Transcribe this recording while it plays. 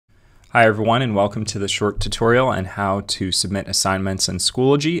Hi everyone, and welcome to the short tutorial on how to submit assignments in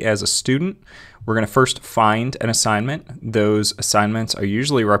Schoology as a student. We're going to first find an assignment. Those assignments are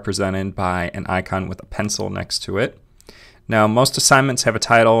usually represented by an icon with a pencil next to it. Now, most assignments have a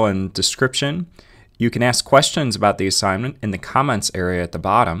title and description. You can ask questions about the assignment in the comments area at the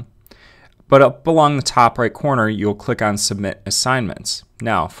bottom. But up along the top right corner, you'll click on Submit Assignments.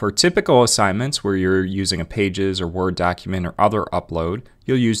 Now, for typical assignments where you're using a Pages or Word document or other upload,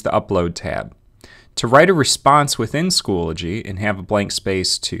 you'll use the Upload tab. To write a response within Schoology and have a blank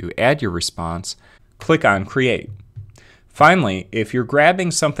space to add your response, click on Create. Finally, if you're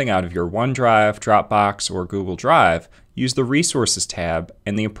grabbing something out of your OneDrive, Dropbox, or Google Drive, use the Resources tab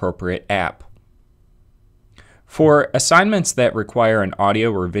and the appropriate app. For assignments that require an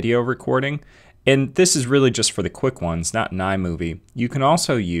audio or video recording, and this is really just for the quick ones, not in iMovie, you can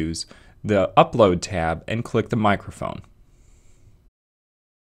also use the Upload tab and click the microphone.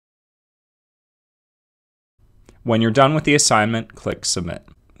 When you're done with the assignment, click Submit.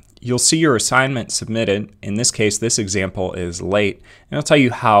 You'll see your assignment submitted. In this case, this example is late, and it'll tell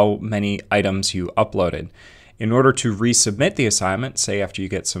you how many items you uploaded. In order to resubmit the assignment, say after you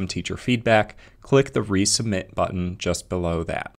get some teacher feedback, click the Resubmit button just below that.